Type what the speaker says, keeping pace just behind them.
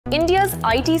India's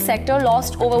IT sector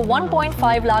lost over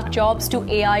 1.5 lakh jobs to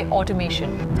AI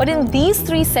automation. But in these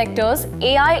three sectors,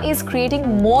 AI is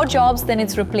creating more jobs than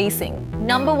it's replacing.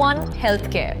 Number 1,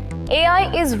 healthcare.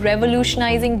 AI is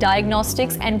revolutionizing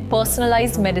diagnostics and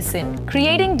personalized medicine,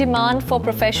 creating demand for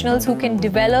professionals who can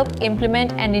develop,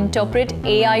 implement, and interpret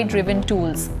AI-driven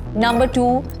tools. Number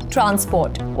 2,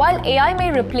 transport. While AI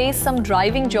may replace some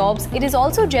driving jobs, it is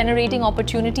also generating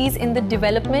opportunities in the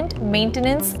development,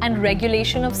 maintenance, and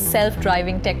regulation of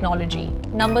self-driving technology.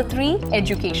 Number 3,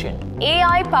 education.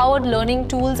 AI-powered learning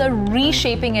tools are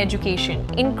reshaping education,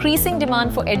 increasing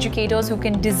demand for educators who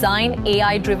can design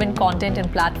AI-driven content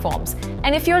and platforms.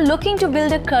 And if you're looking to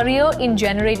build a career in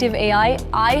generative AI,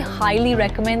 I highly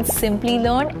recommend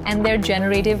Simplilearn and their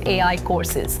generative AI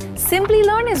courses.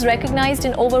 Simplilearn is recognized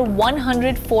in over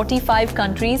 145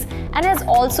 countries and has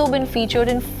also been featured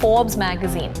in Forbes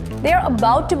magazine. They are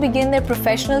about to begin their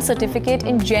professional certificate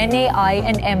in Gen AI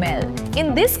and ML.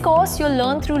 In this course, you'll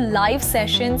learn through live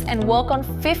sessions and work on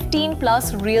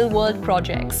 15+ real-world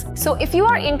projects. So if you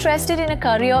are interested in a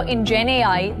career in Gen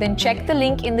AI, then check the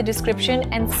link in the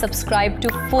description and subscribe to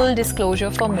Full Disclosure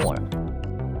for more.